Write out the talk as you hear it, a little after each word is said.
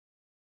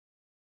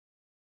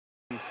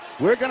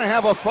we're going to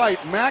have a fight.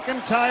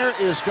 MacIntyre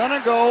is going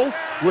to go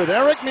with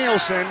Eric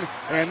Nielson,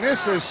 and this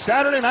is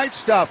Saturday night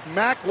stuff.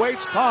 Mac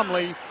waits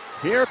calmly.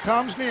 Here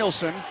comes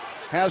Nielson.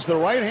 Has the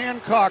right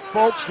hand cocked,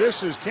 folks.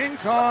 This is King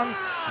Kong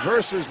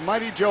versus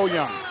Mighty Joe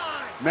Young.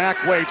 Mac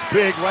waits,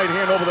 big right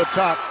hand over the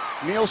top.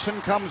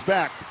 Nielson comes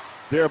back.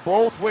 They're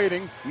both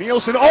waiting.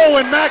 Nielson,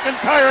 and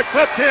MacIntyre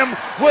clipped him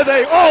with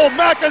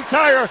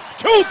MacIntyre,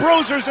 2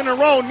 bruisers in a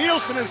row.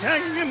 Nielson is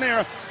hanging in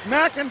there.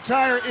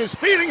 MacIntyre is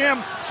feeding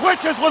him,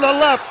 switches with a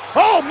left.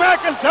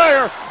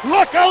 MacIntyre,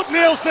 look out,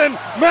 Nielson.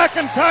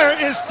 MacIntyre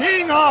is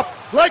teeing off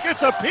like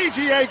it's a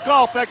PGA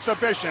golf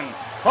exhibition.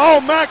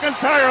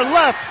 MacIntyre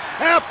left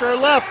after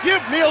left.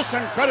 Give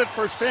Nielson credit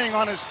for staying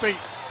on his feet.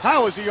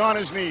 How is he on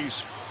his knees?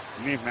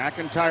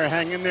 MacIntyre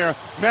hang in there.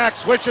 Mac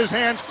switches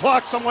hands,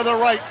 clocks him with a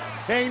right.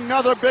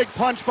 Another big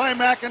punch by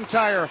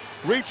MacIntyre.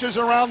 Reaches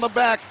around the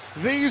back.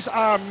 These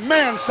are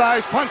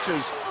man-sized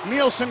punches.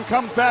 Nielson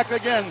comes back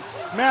again.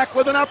 Mac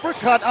with an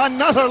uppercut.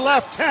 Another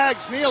left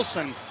tags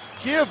Nielson.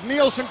 Give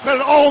Nielson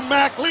credit.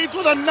 Mac leads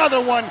with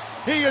another one.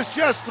 He is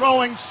just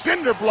throwing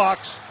cinder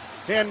blocks.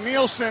 And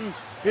Nielson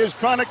is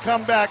trying to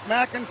come back.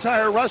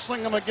 MacIntyre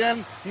wrestling him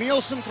again.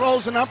 Nielson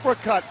throws an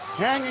uppercut,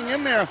 hanging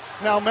in there.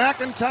 Now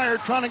MacIntyre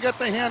trying to get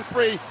the hand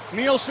free.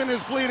 Nielson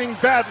is bleeding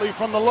badly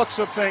from the looks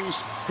of things.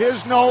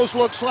 His nose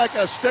looks like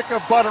a stick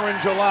of butter in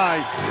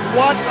July.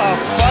 What a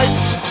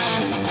fight.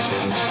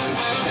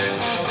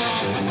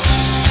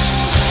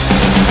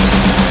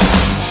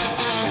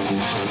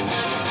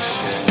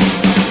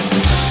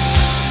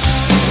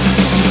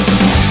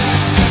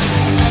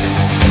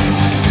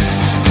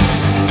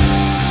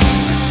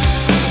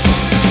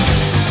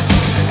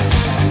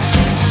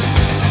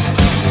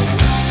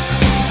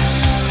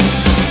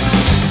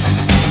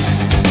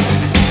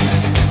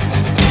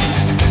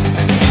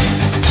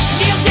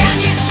 Can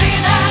you see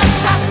that?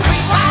 That's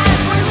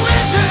streetwise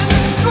religion.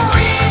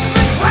 Green's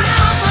been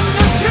crowned the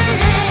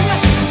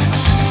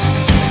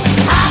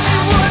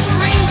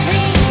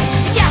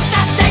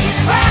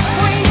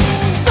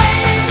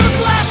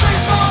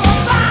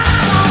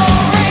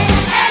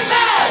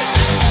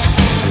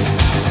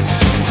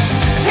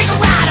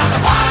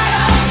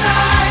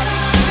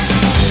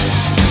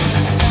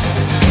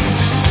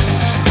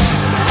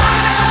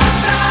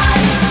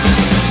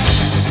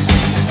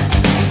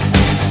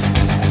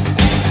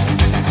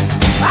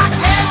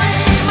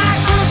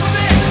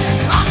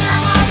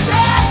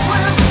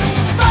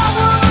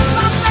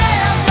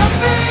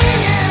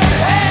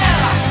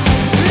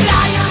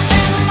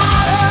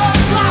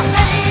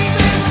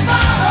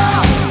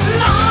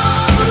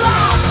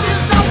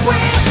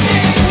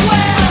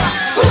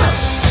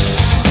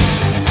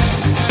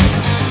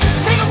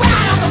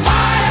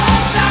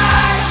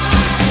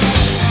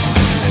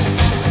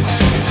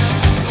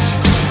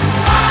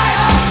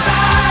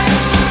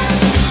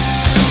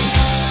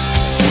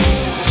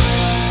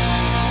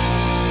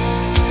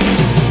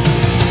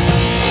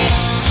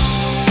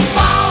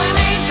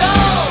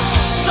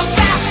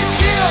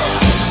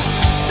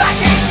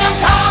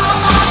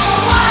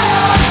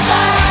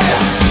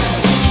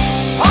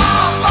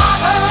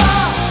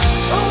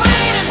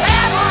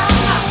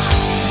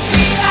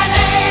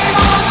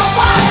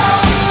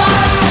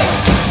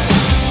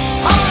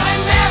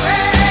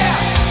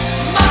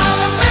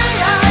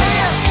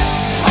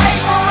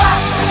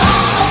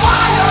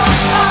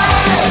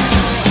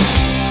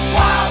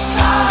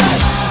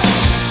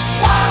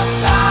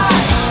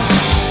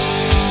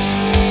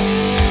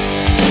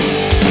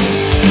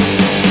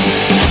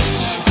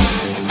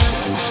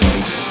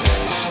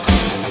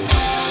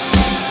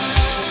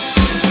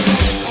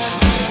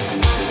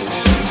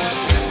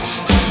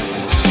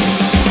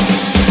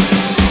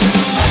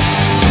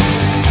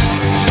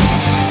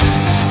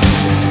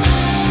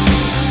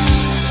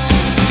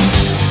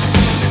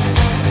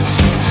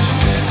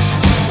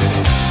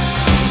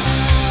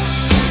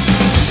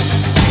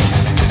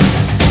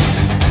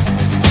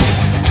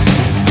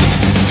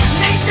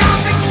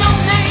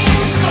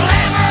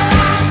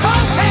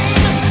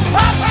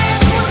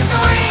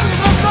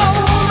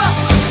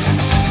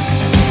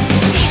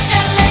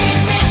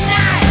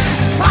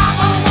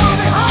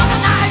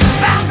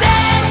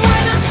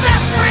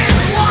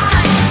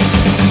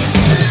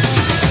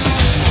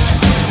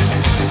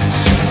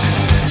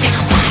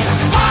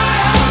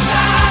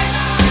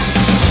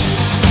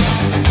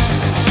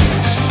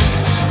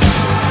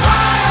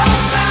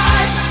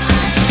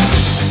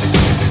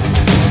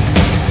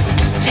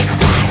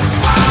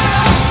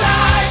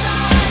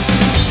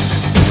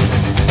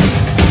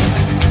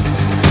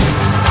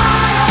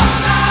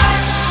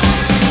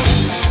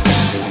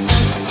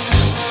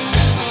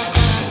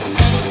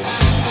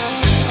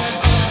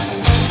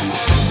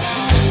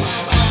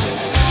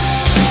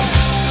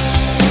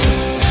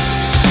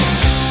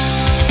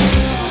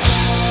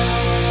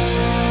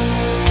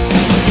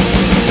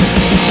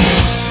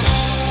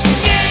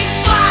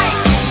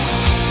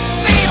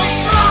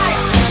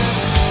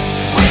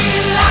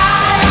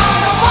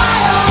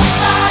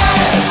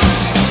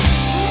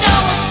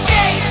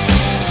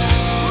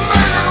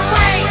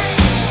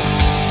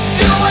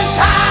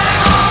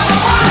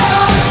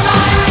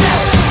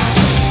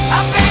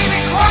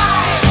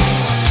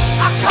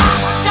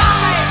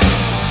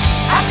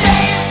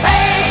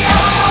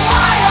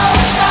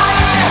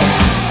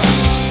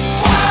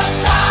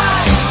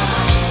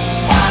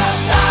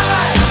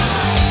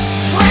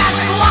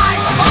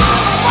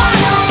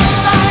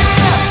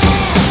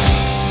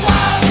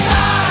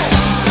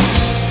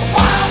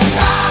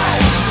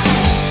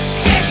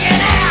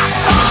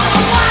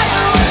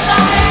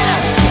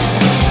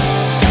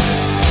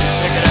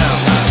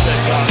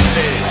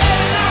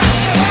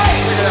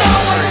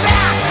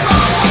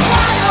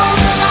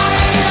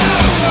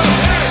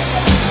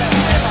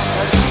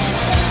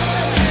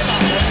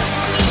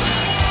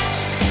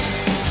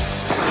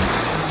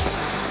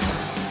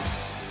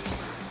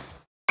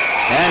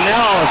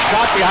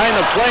behind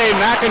the play.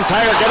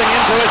 MacIntyre getting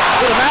into it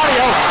with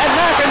Mario, and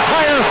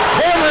MacIntyre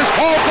hammers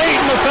Paul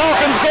Dayton, the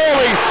Falcons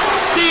goalie.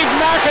 Steve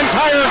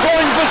MacIntyre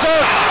going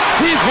berserk.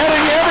 He's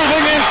hitting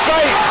everything in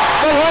sight.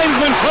 The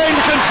linesman trying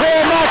to control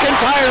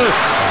MacIntyre.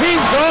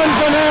 He's gone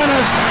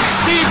bananas.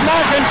 Steve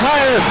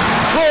MacIntyre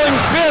throwing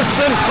fists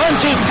and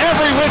punches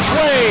every which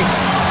way.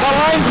 The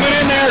linesman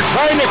in there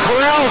trying to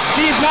corral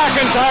Steve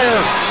MacIntyre,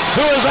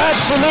 who is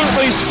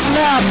absolutely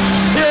snapped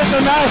here at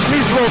the Mass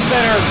Mutual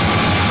Center.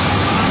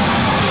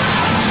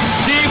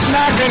 Steve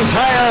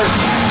MacIntyre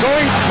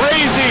going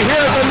crazy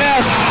here at the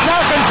nest.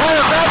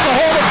 MacIntyre grabs a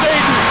hold of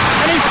Dayton,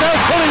 and he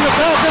starts hitting the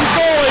Falcons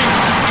goalie.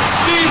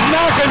 Steve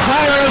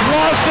MacIntyre has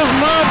lost his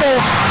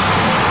marbles.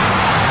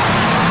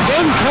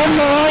 In come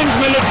the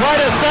linesmen to try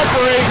to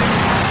separate.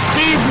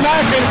 Steve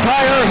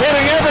MacIntyre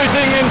hitting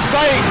everything in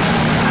sight.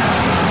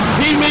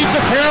 He needs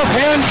a pair of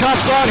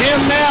handcuffs on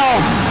him now.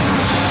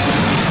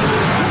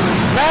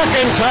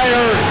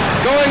 MacIntyre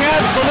going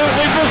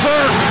absolutely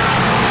berserk.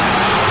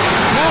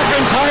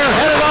 MacIntyre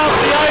headed off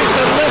the ice,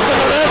 and listen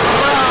to this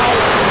crowd.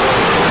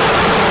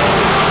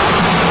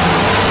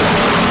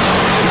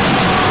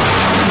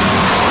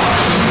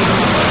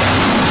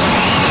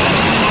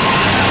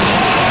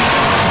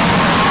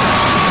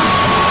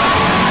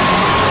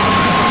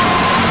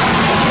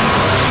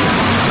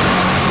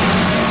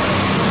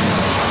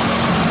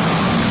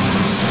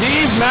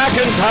 Steve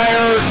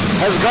MacIntyre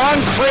has gone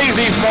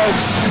crazy,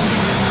 folks.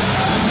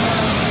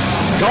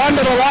 Gone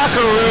to the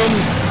locker room.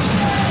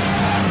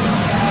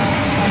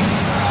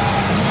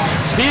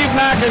 Steve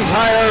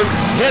MacIntyre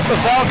hit the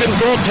Falcons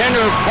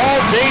goaltender Paul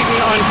Dayton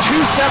on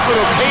 2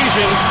 separate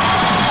occasions.